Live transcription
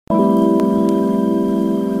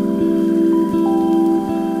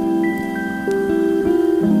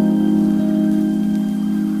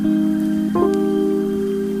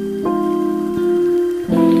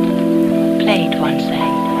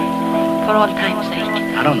all time's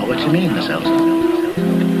sake. I don't know what you mean, Miss Elsa.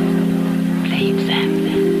 Play it,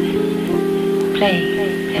 Sam.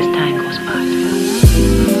 Play as time goes by.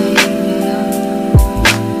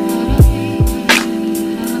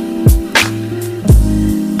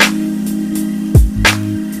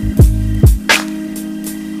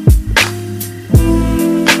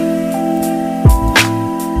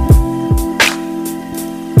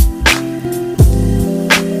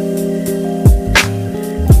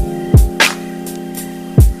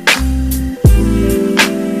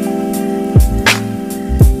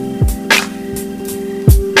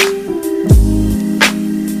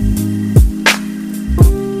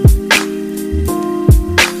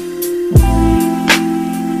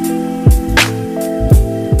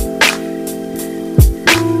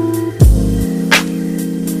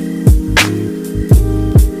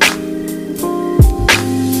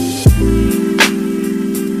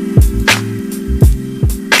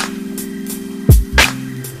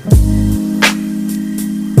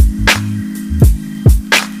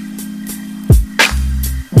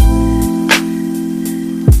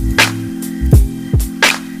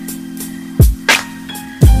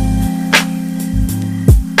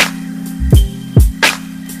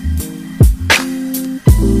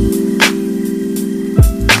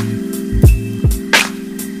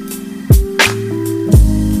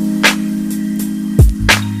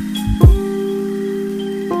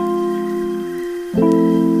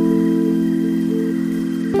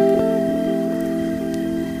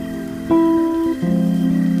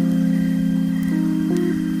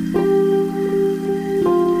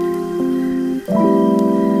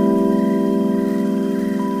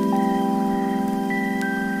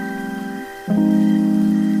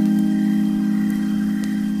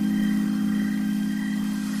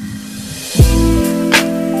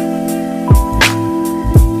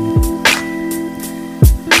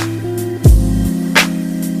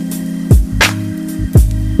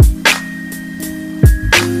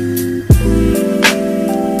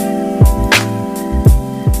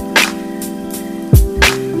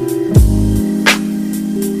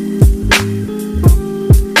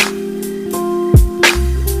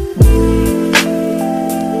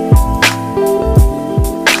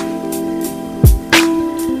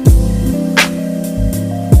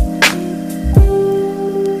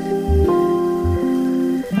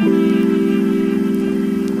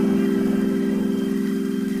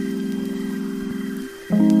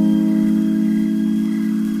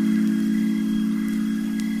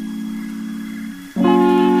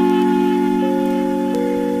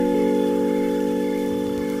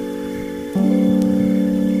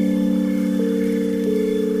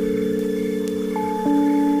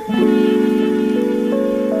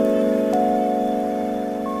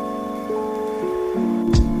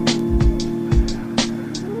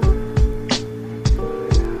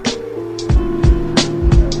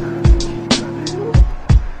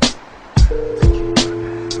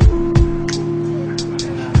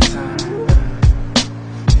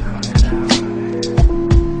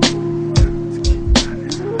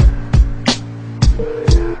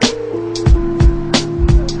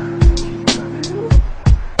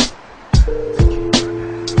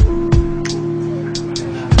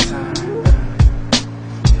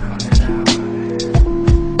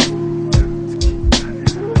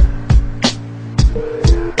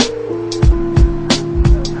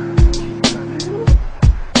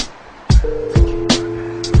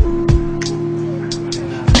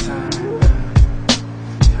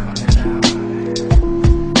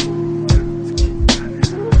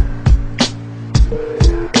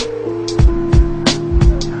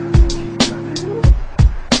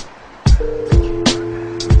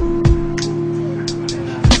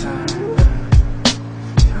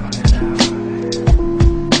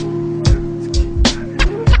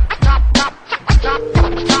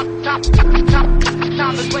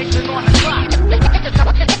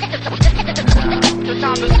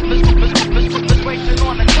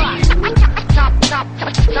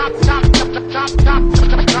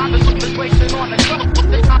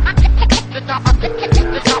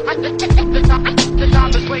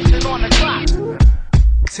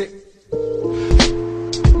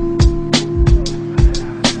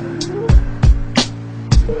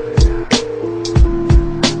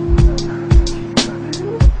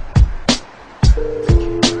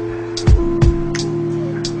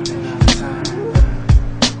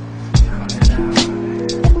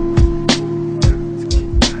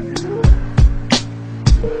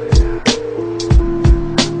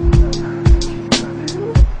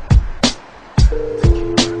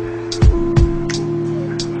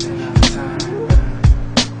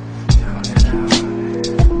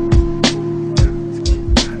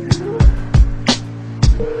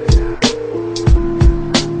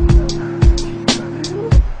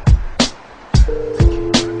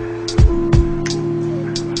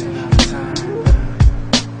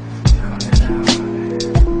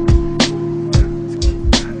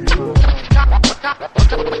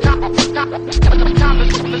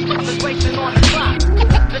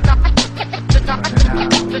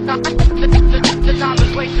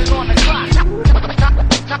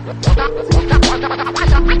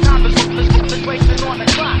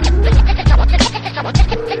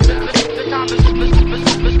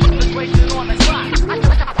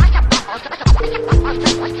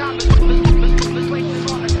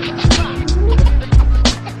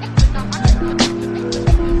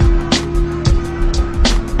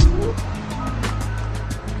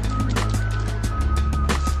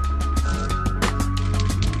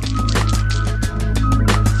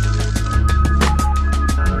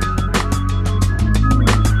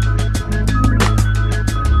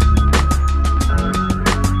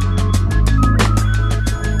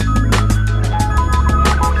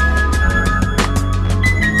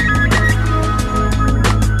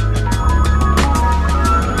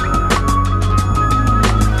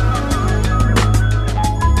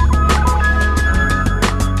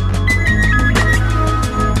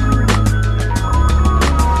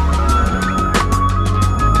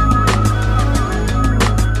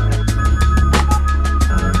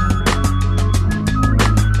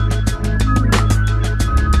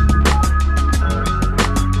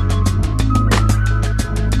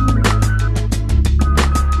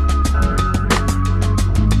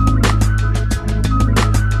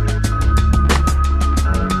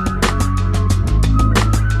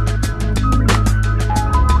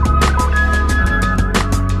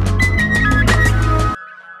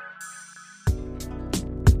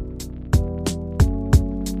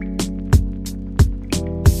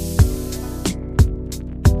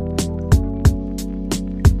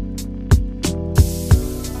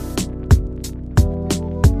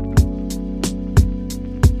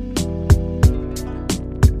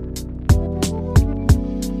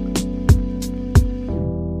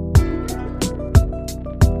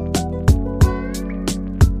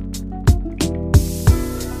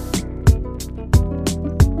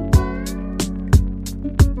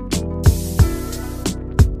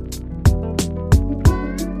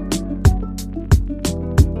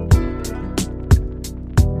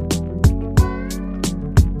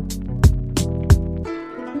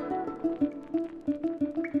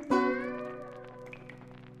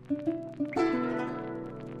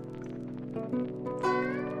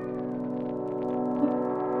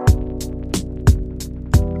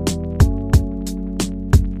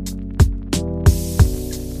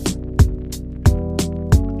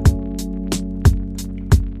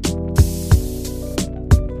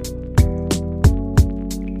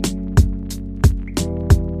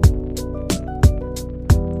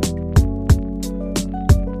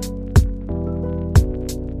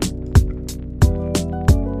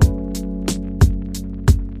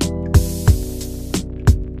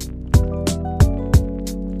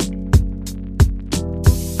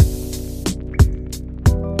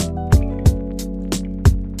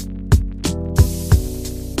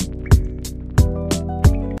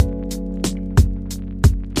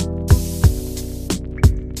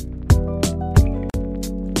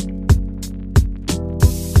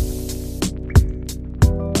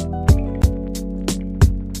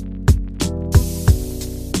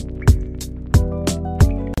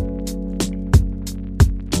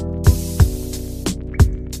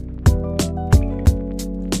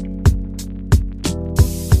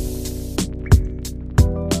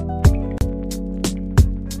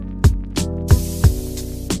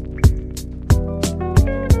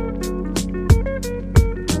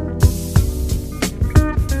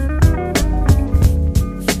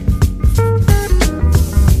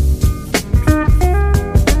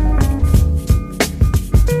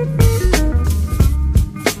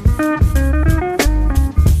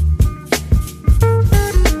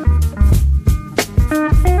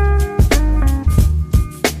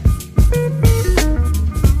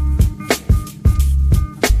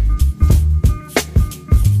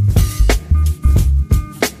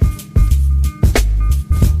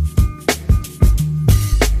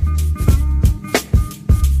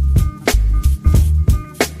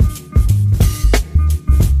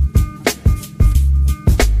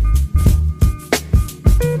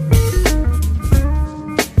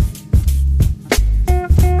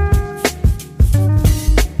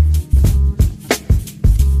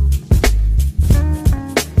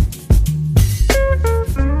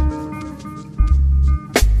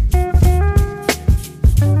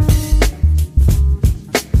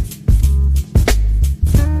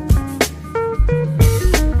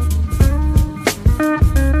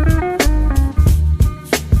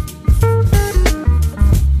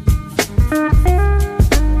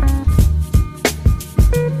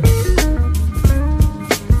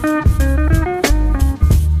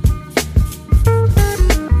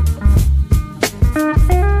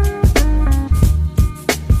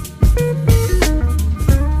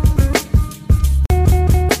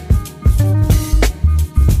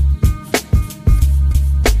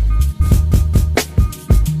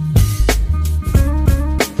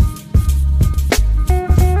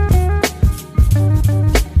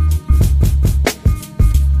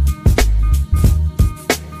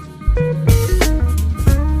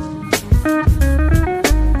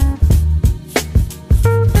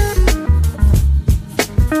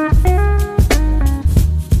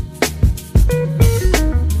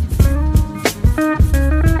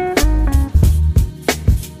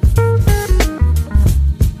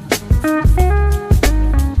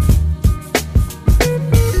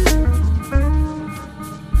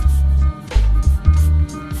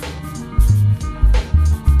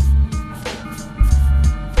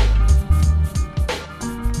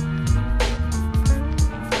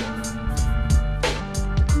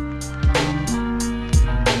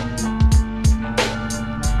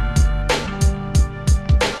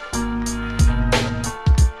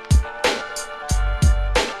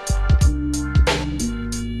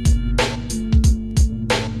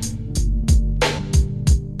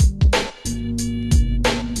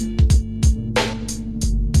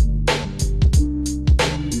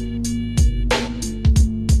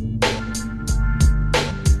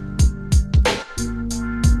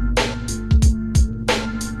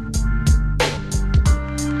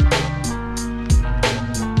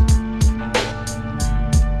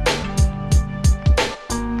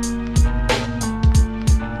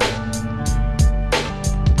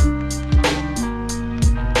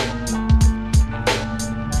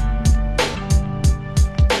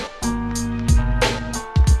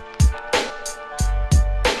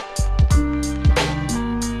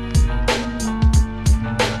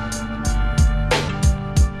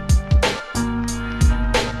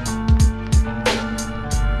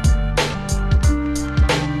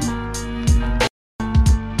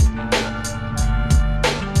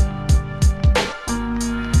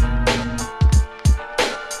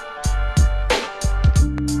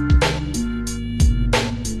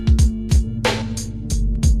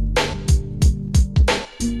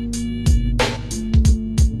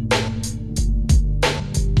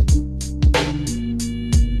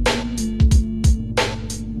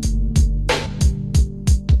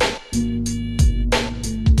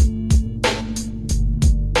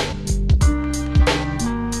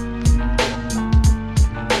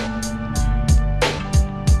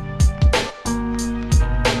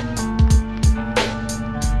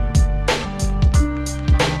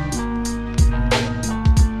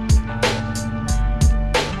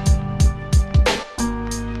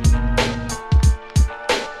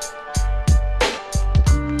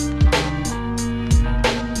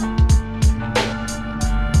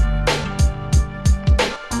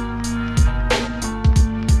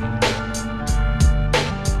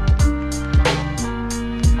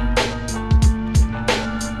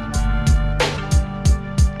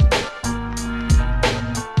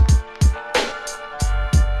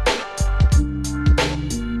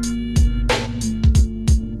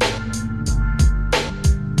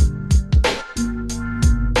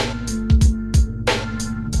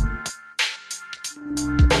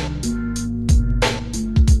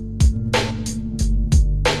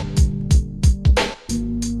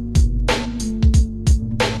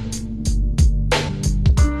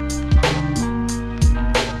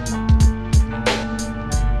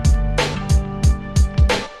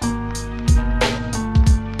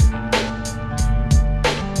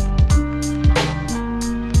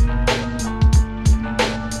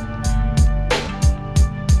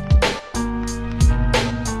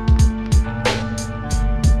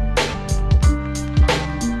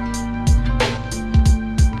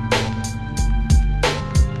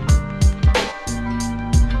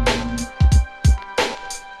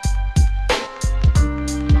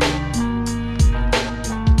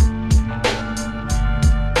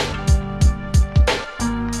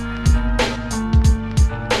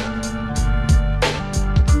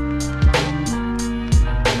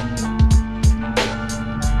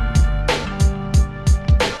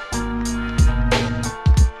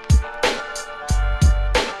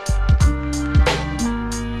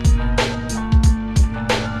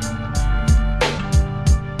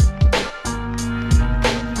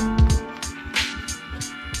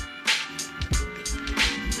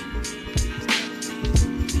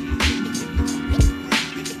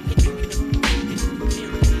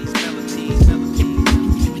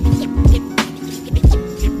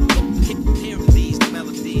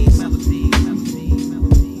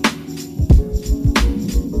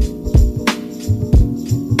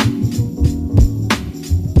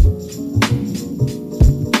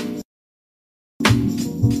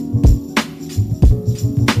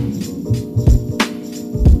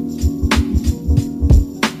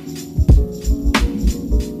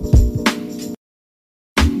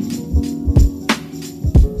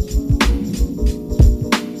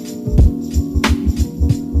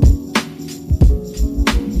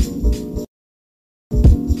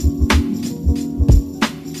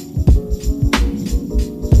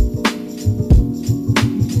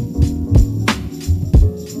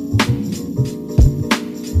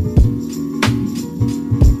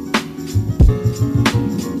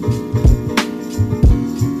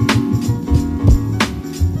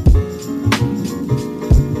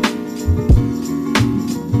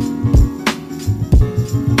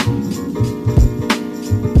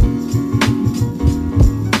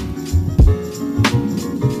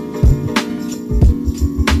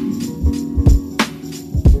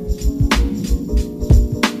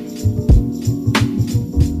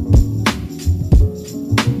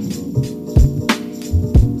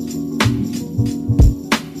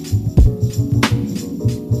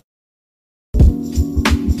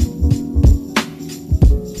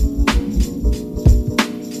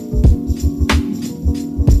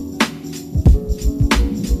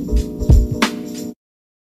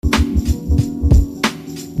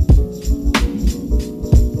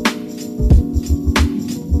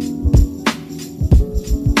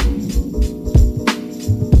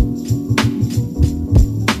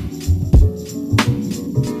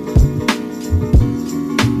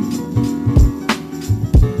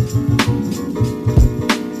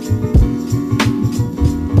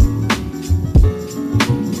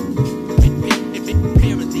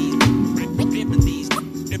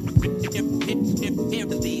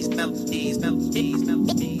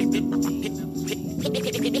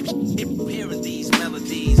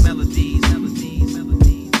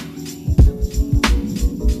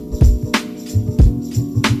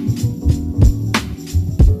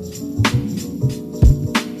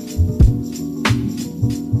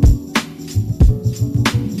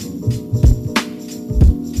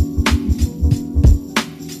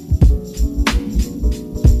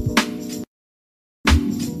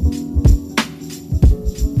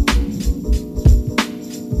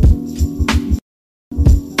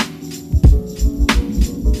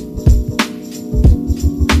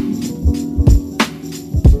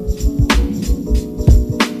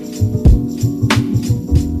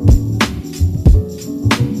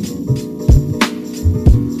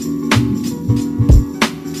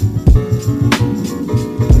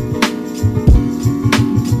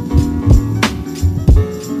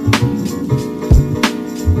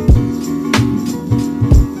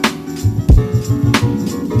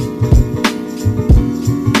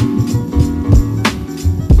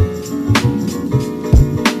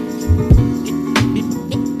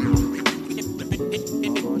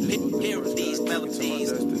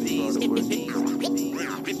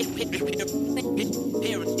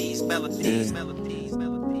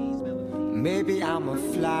 Maybe I'ma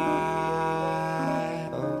fly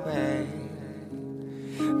away.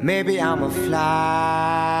 Maybe I'ma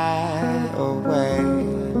fly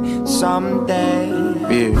away someday.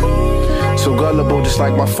 Yeah. So gullible, just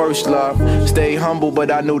like my first love. Stay humble, but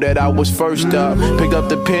I knew that I was first up. Picked up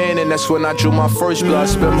the pen, and that's when I drew my first blood.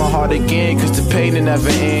 Spit my heart again, cause the pain will never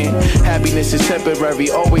end. Happiness is temporary,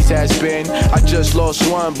 always has been. I just lost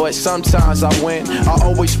one, but sometimes I win. I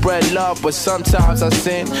always spread love, but sometimes I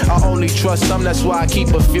sin. I only trust some, that's why I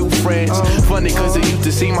keep a few friends. Funny, cause it used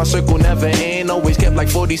to seem my circle never end. Always kept like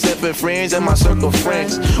 47 friends in my circle of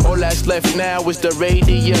friends. All that's left now is the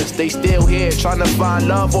radius. They still here, trying to find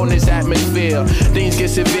love on this atmosphere. Things get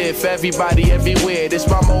severe for everybody everywhere. This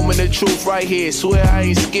my moment of truth right here. Swear I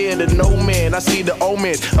ain't scared of no man. I see the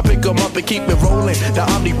omens, I pick them up and keep it rolling. The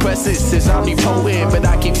omnipresence is omnipotent, but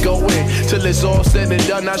I keep going till it's all said and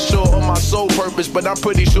done. Not sure on my sole purpose, but I'm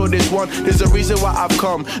pretty sure this one is the reason why I've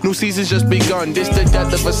come. New season's just begun. This the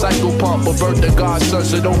death of a cycle pump, or birth of God's son.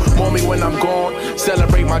 So don't mourn me when I'm gone.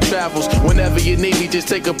 Celebrate my travels. Whenever you need me, just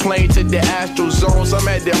take a plane to the astral zones. I'm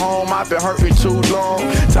at the home, I've been hurting too long.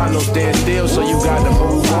 Time don't stand still, so you gotta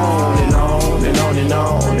move on and on and on and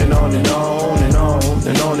on and on and on and on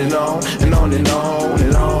and on and on and on and on and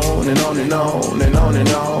on and on and on and on and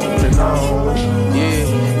on and on. Yeah.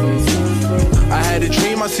 I had a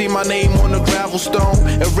dream, I see my name on the gravel stone.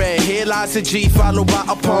 It read, here lies a G followed by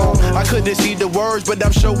a poem. I couldn't see the words, but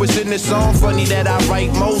I'm sure it's in the song. Funny that I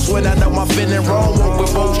write most when I know I'm feeling wrong. Walk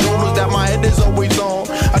with both shoulders that my head is always on.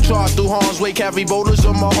 I charge through harm's way, carry boulders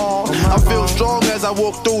on my arm. I feel strong as I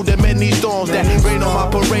walk through the many storms that rain on my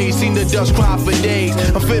parade. Seen the dust cry for days.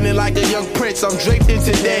 I'm feeling like a young prince, I'm draped in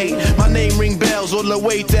today. My name ring bells all the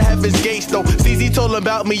way to heaven's gates though. CZ told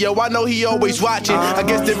about me, yo, I know he always watching. I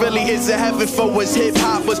guess there really is a heaven for us hip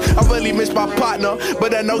hoppers. I really miss my partner,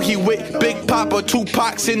 but I know he with Big Papa.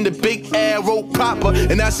 Tupac's in the big arrow proper,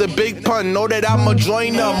 and that's a big pun. Know that I'ma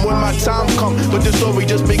join them when my time comes, but the story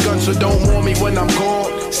just begun, so don't warn me when I'm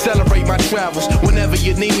gone. Celebrate my travels. Whenever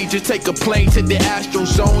you need me, just take a plane to the astral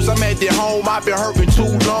zones. I'm at the home, I've been hurting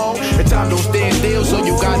too long, and time don't stand still, so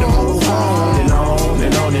you gotta move on and on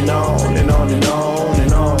and on and on and on and on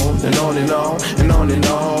and on and on and on and on and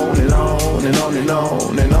on and on and on and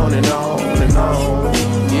on and on and on and on.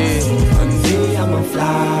 Yeah. One day I'ma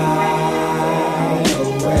fly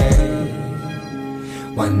away.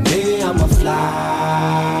 One day I'ma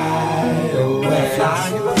fly away. Fly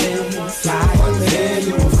away, fly. One day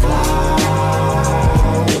you will fly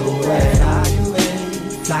away. Fly away,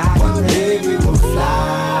 fly. One day we will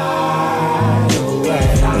fly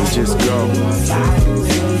away. And just go. Fly away.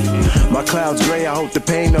 My clouds gray, I hope the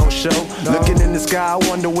pain don't show. No. Looking in the sky, I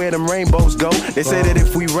wonder where them rainbows go. They say that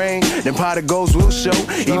if we rain, then pot of goals will show.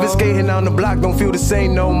 Even skating on the block don't feel the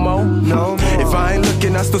same no more. No. If I ain't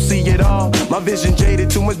looking, I still see it all. My vision jaded,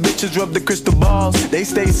 too much bitches rub the crystal balls. They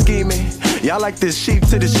stay scheming. Y'all like this sheep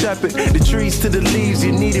to the shepherd, the trees to the leaves.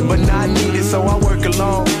 You need it, but not needed, so I work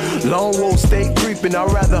alone. Lone wolf stay creeping.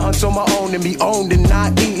 I'd rather hunt on my own than be owned and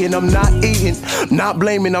not eating. I'm not eating, not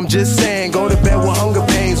blaming, I'm just saying. Go to bed with hunger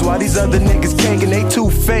pains while these other niggas caking, they too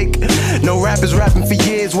fake. No rappers rapping for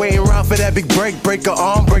years, waiting around for that big break. Break a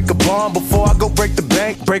arm, break a bomb before I go break the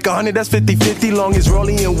bank. Break 100, that's 50-50, long as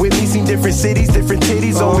Rollie and with me. Seen different cities, different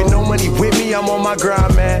titties. Oh, with no money with me, I'm on my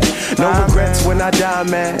grind, man. No regrets when I die,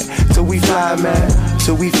 man. Till we fly, man.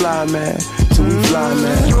 Till we fly, man. Till we fly,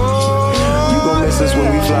 man. You gon' miss is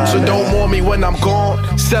when we fly. So don't mourn me when I'm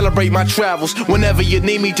gone. Celebrate my travels. Whenever you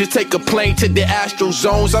need me, just take a plane to the astral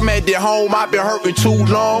zones. I'm at their home, I've been hurting too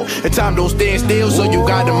long. And time don't stand still, so you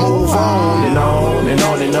gotta move on. And on and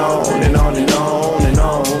on and on and on and on and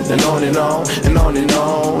on and on and on and on and on and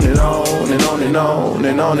on and on and on and on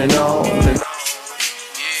and on and on.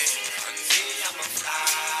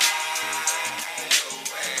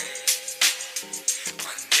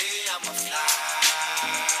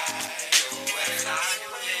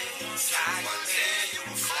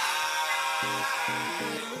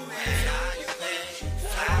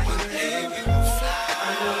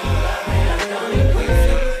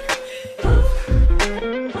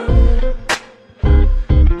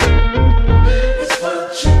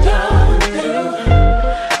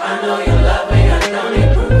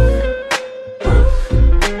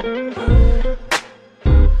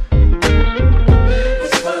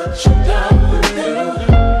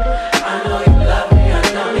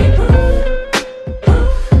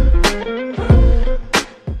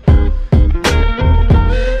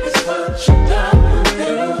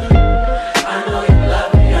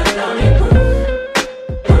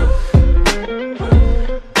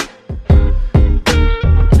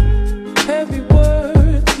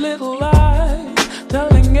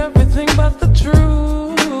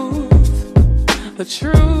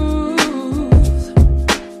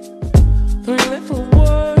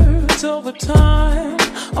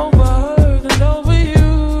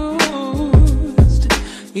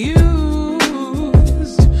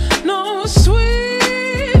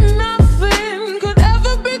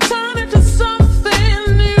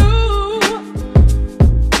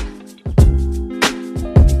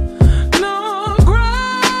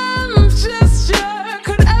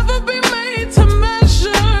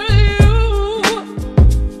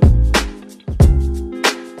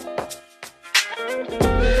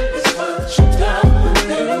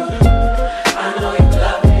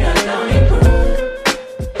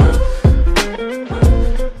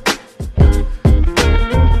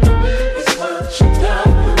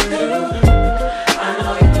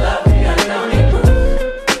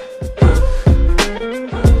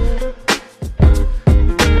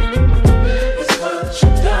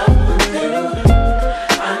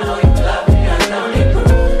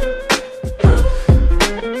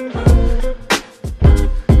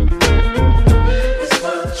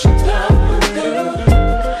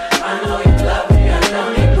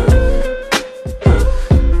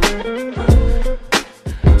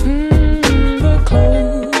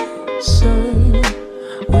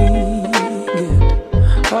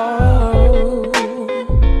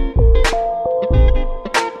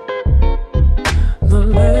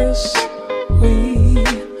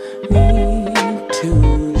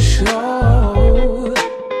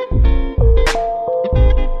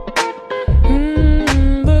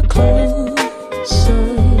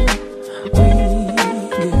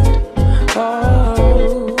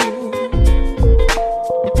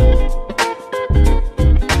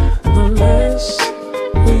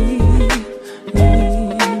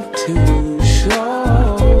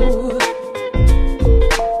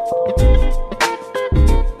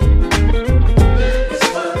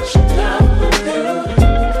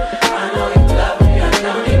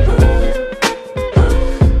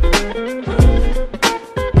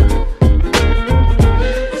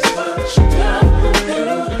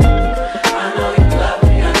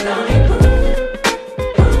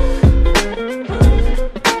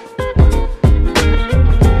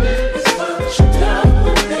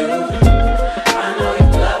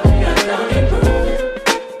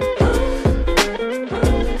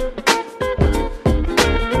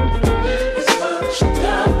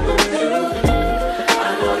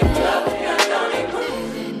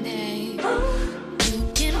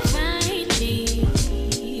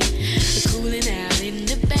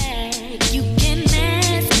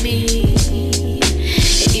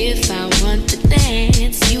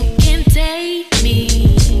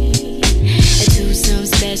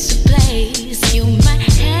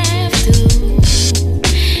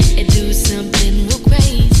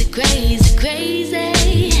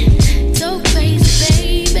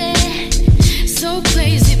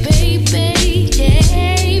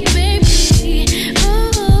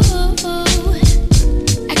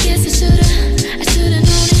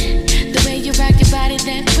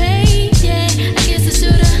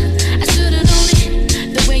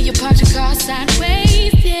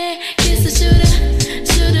 Sideways, yeah, guess I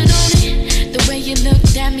should've known it.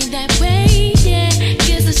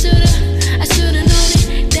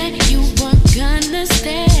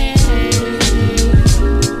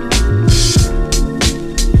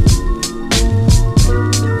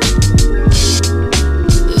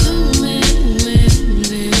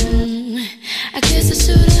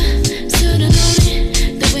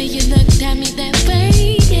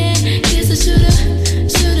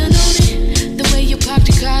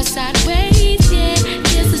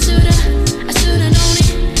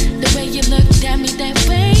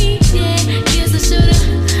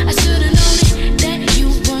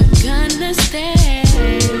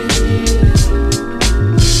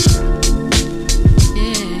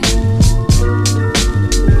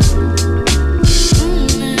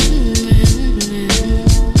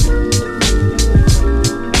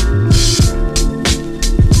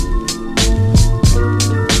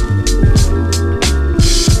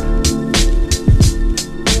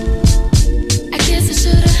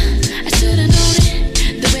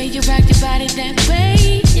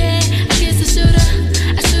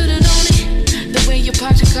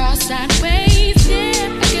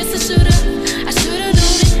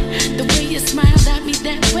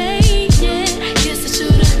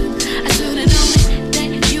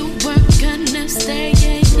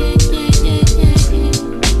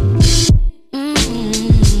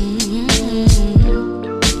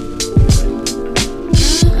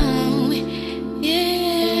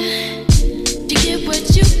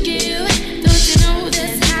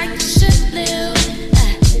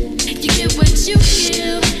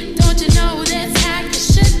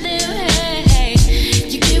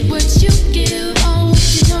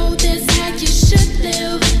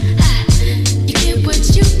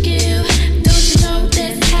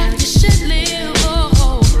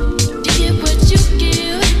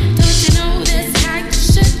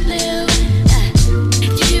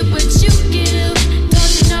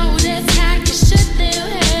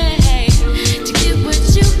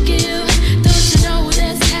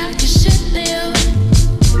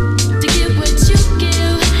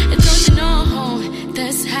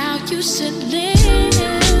 you should live.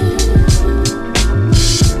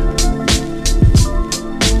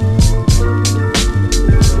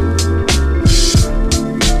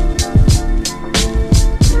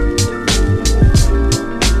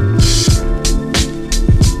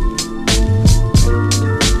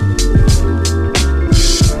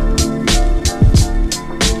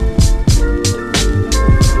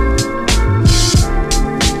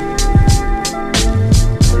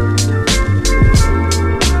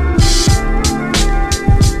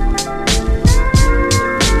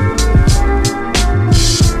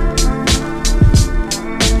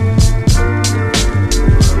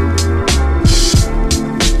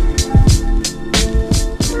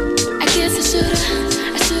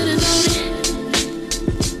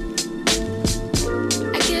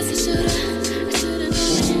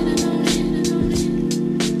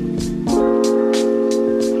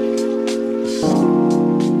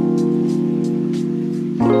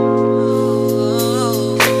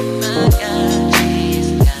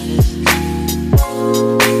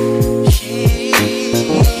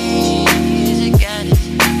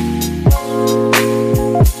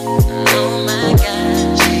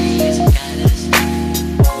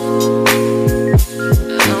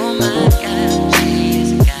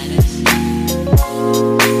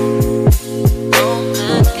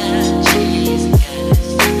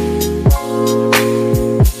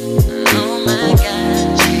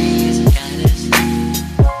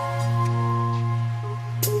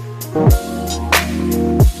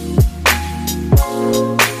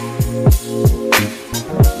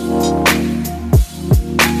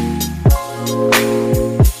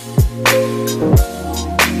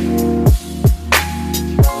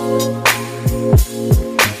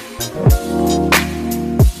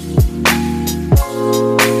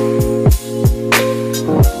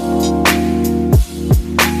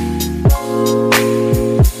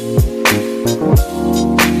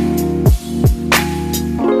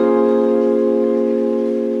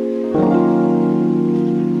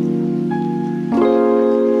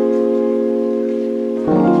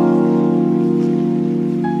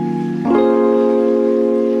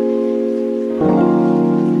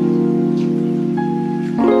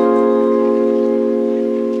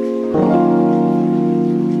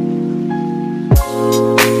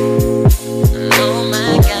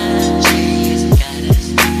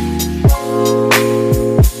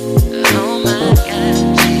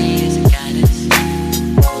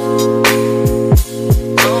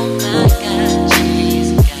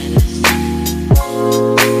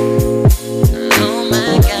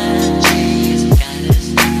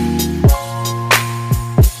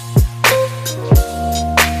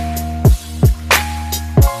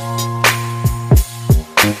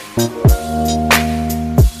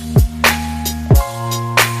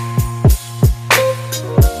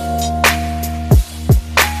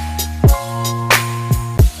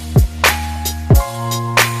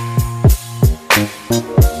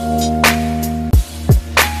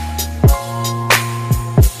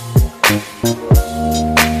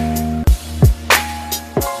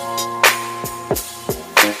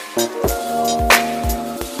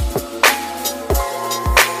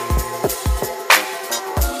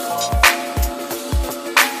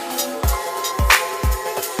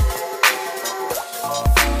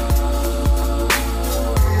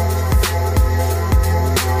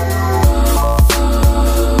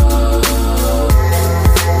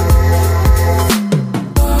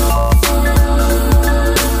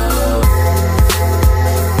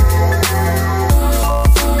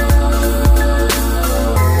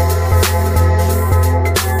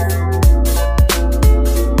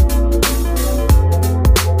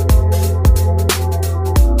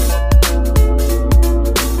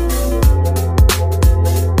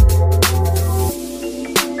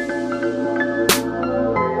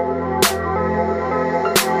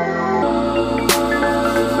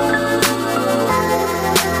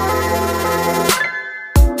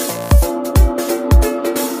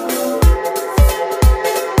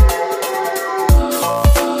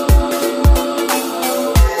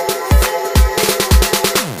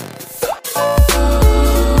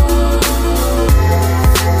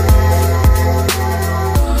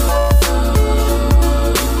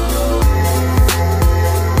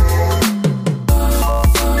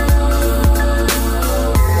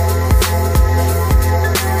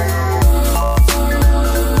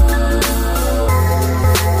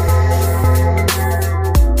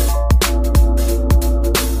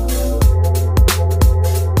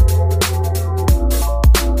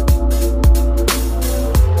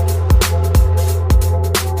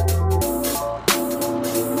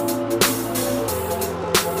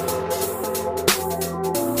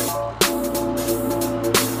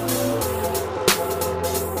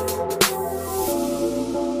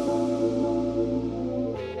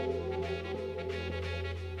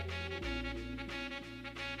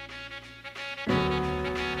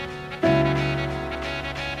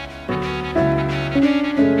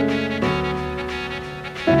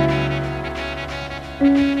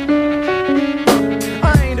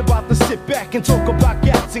 and talk about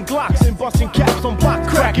gats and glocks and busting caps on block,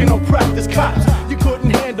 cracking on practice cops. You couldn't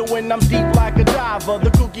handle when I'm deep like a diver.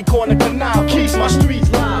 The cookie corner canal keeps my streets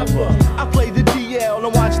lava. I play the DL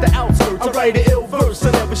and watch the outskirts. I write an ill verse,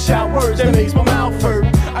 I never shout words that makes my mouth hurt.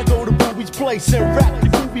 I go to Booby's place and rap the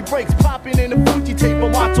groovy breaks, popping in the Fuji tape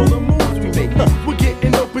and watch all the moves we make. We're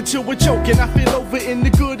getting up until we're choking. I feel over in the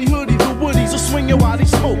goody hoodie, the woodies are swinging while they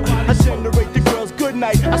smoke. I generate the girls good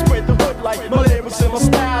night. I spread the hood like my lyrics and my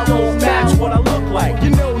style won't match what I look like. You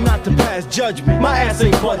know not to pass judgment. My ass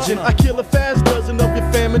ain't budging. I kill a fast dozen of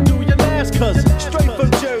your fam and do your last cousin. Straight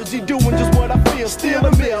from Jersey, doing just what I feel. Steal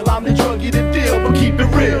a meal, I'm the druggie to deal, but keep it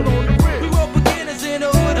real. We were beginners in the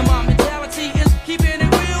hood, and my mentality is keeping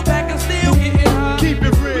it real, back and still getting high. Keep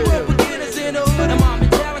it real. We were beginners in the hood, and my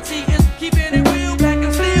mentality is keeping it real, back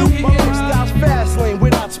and still getting My high. lifestyle's fast lane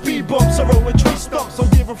without speed bumps. I roll a tree stumps, so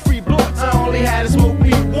give a free blunts. I only had to smoke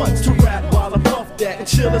weed once to rap while I puff that and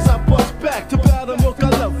chill as I bust back to battle milk. I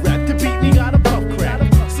love rap. To beat me, gotta puff crack.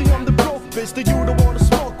 See, I'm the broke bitch that you don't wanna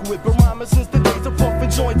smoke with. But rhyming since the days of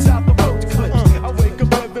puffing joints out the road clips. I wake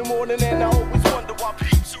up every morning and I always wonder why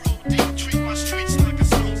peeps are OD. Treat my streets like a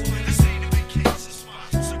school. This ain't a vacation spot.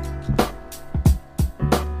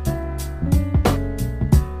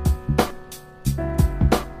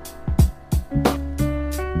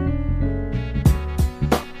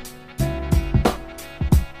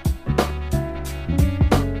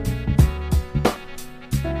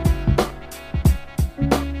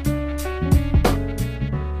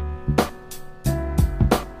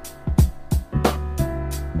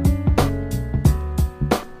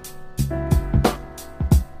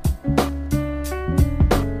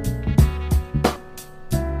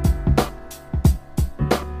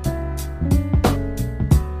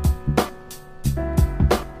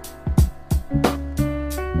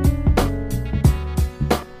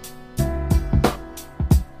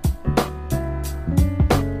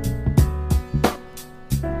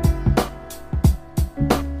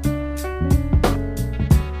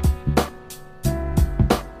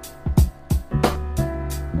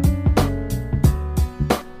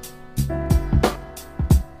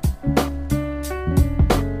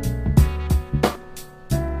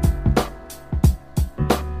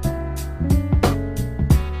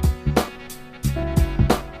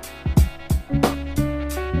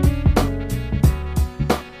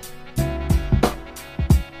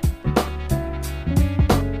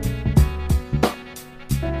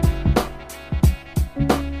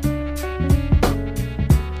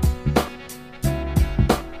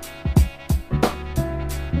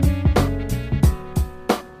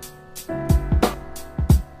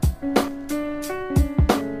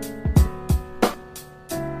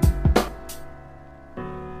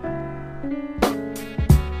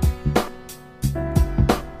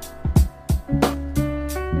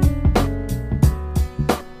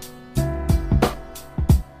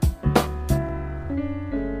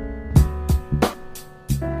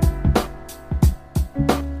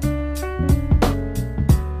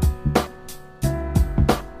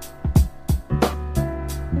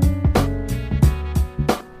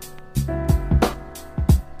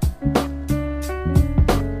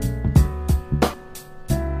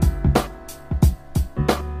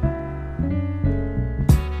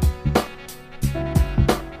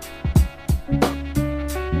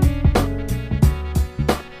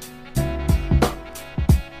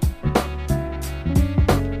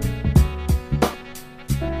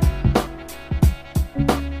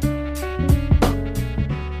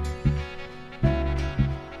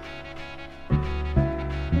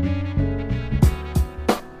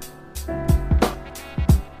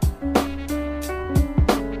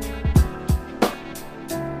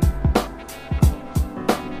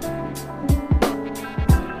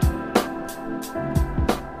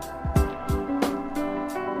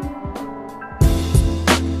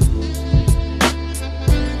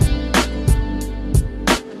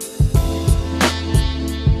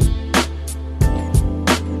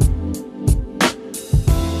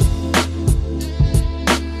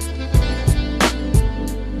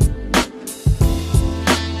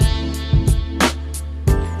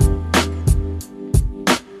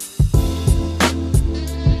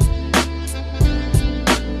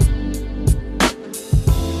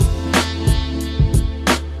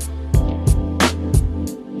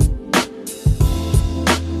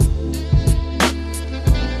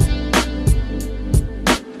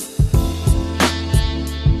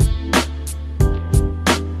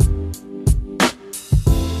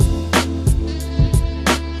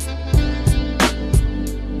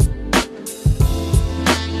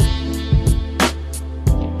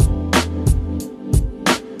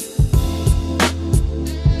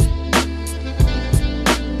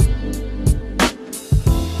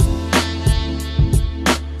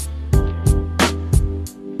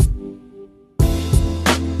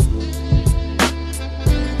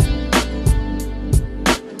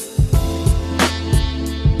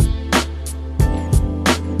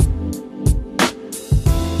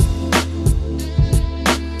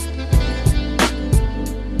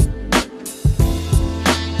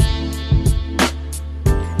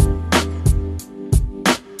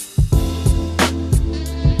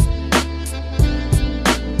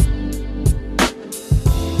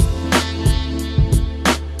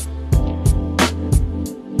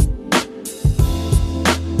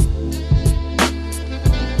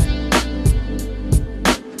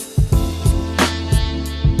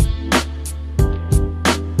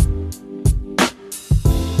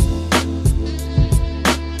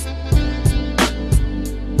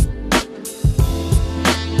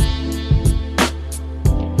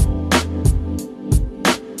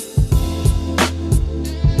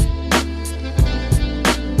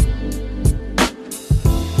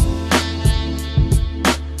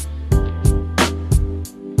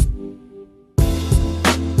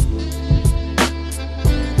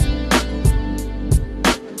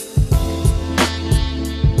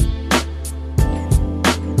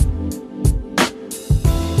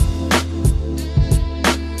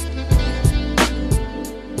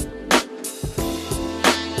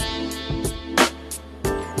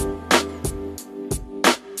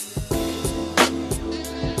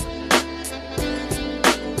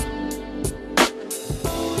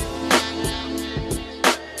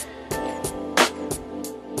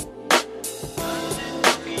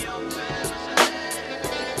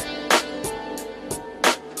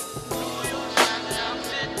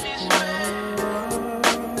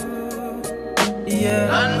 yeah.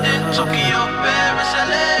 London, Tokyo, Paris,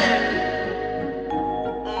 LA.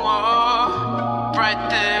 Whoa, right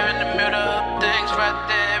there in the middle of things, right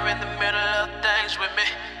there in the middle of things with me.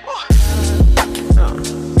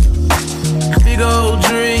 Big old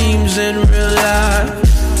dreams in real life.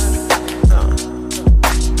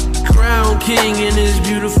 Crown king and his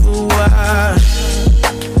beautiful wife.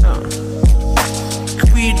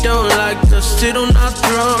 We don't like to sit on our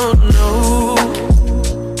throne, no.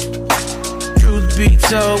 Truth be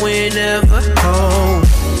told, we ain't never home.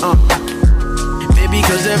 Maybe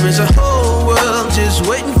cause there is a whole world just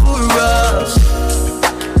waiting for us.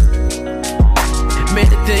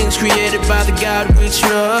 Many things created by the God we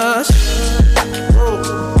trust.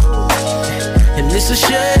 And it's a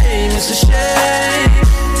shame, it's a shame.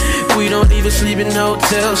 We don't even sleep in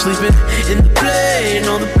hotels, sleeping in the plane,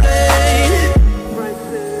 on the plane.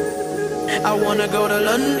 I wanna go to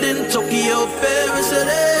London, Tokyo, Paris,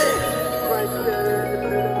 LA.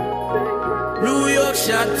 New York,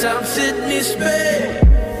 Chi-Town, Sydney, Spain.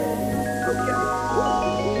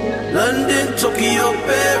 London, Tokyo,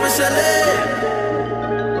 Paris, LA.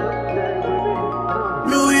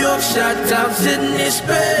 New York, Chi-Town, Sydney,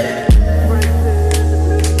 Spain.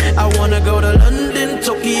 I wanna go to London,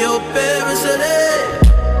 Tokyo, Paris, LA.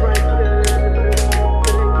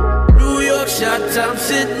 New York, Chi-Town,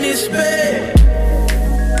 Sydney, Spain.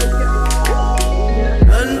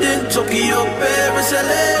 London, Tokyo, Paris,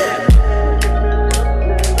 LA.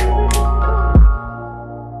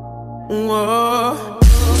 Whoa,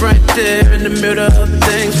 right there in the middle of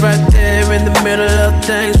things, right there in the middle of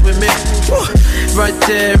things with me. Woo. Right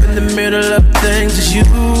there in the middle of things is you.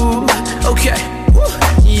 Okay.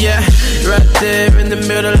 Yeah, right there in the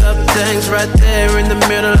middle of things, right there in the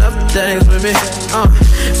middle of things with me.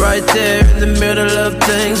 Right there in the middle of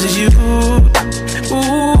things is you.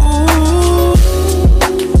 Ooh.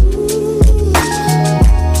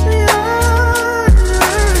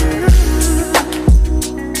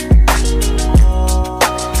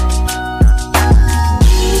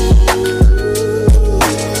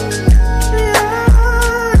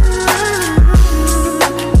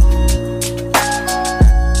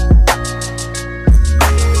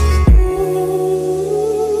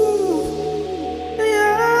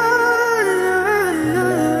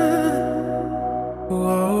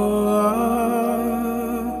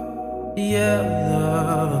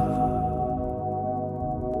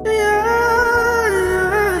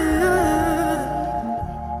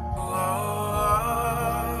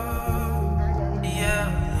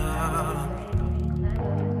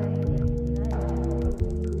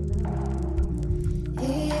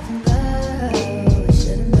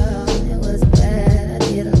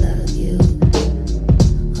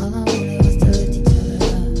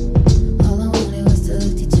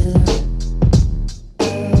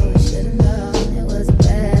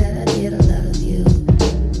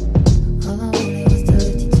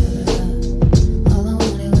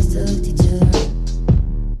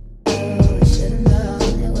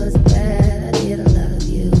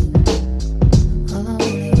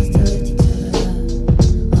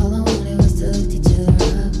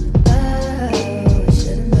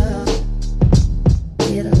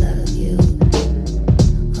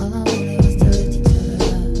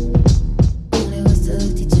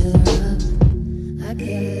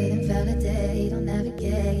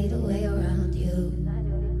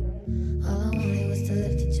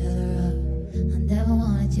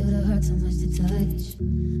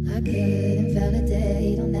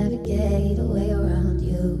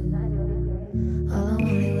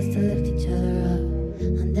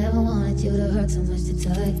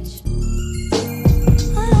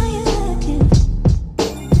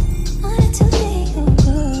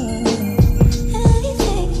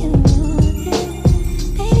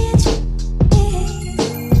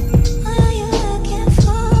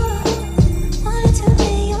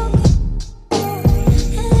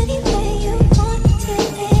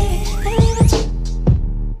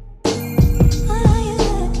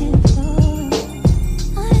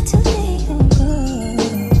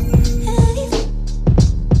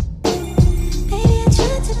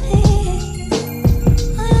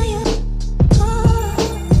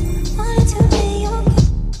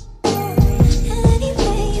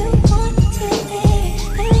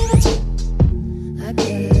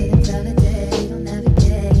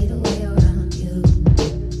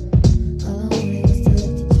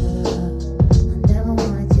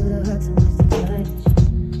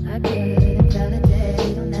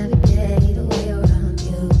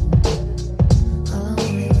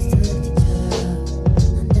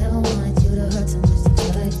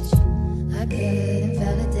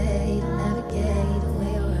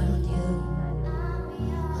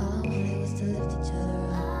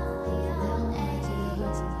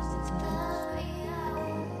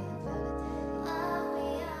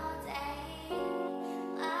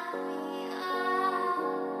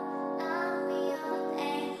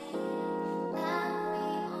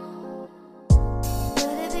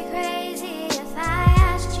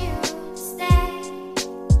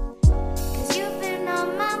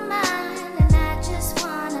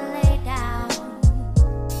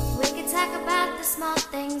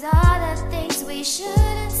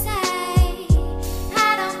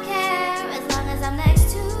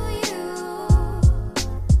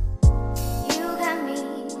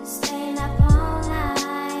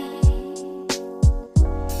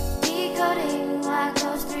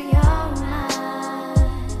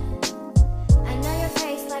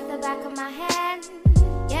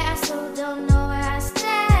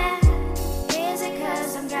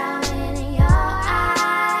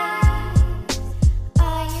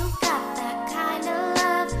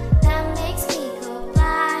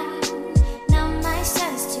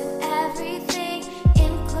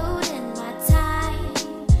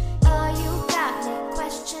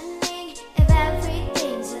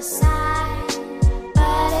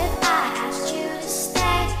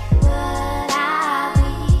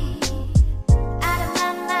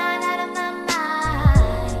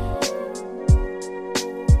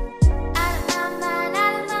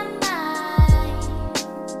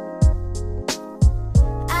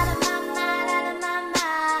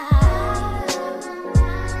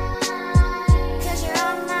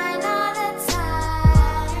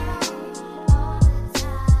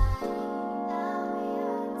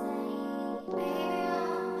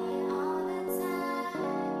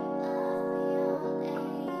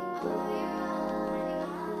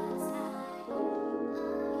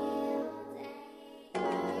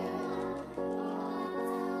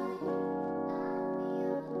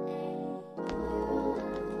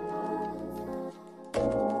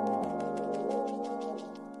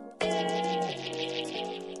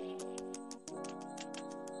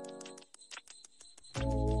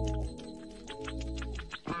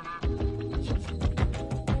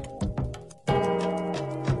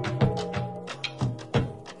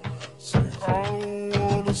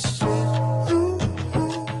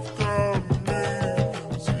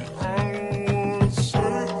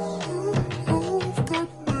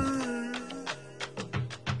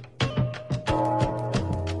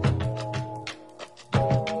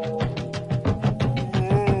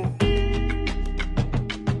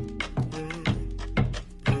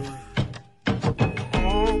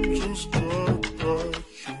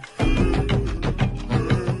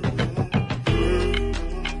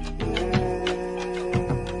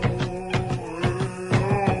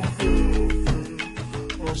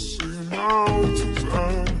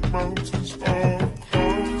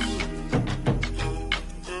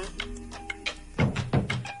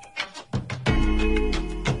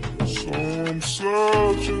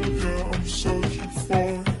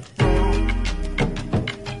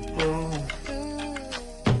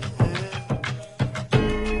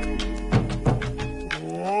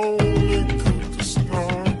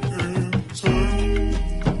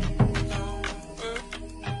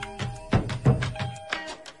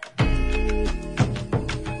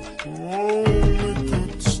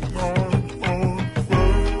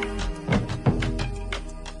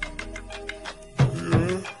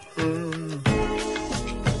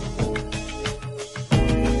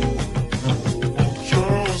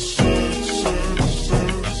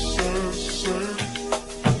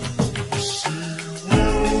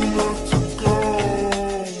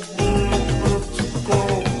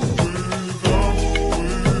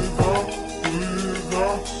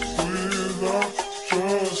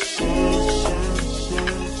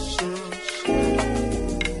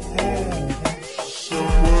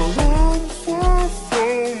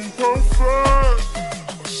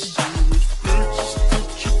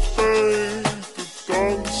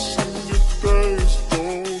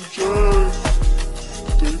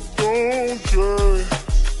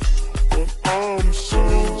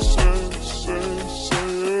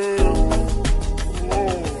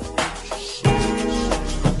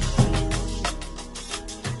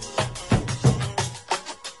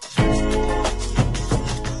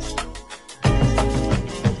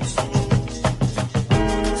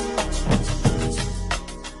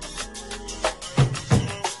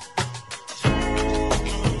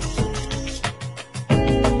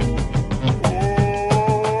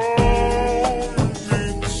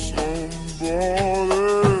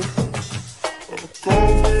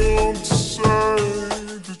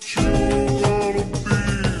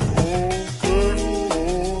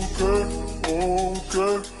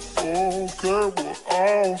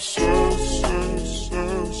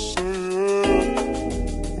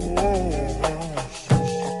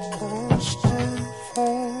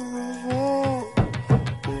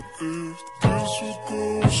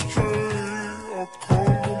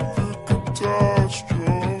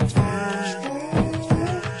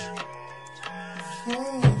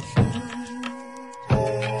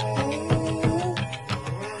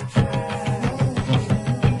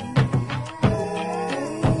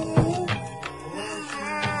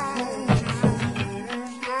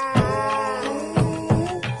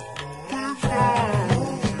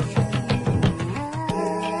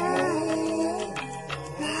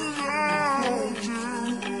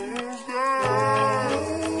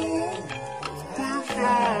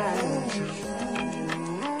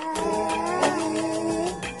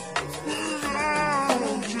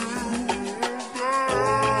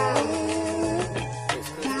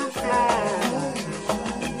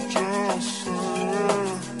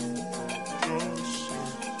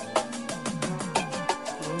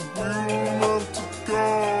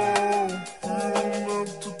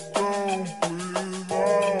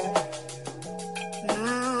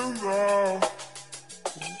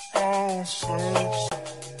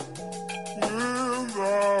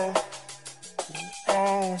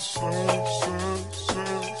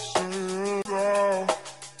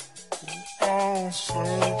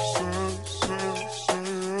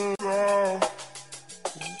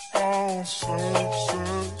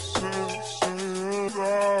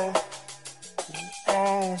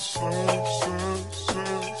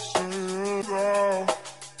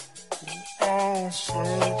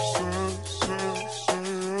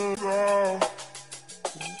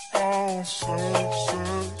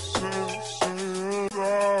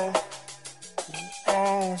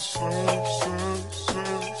 Oh,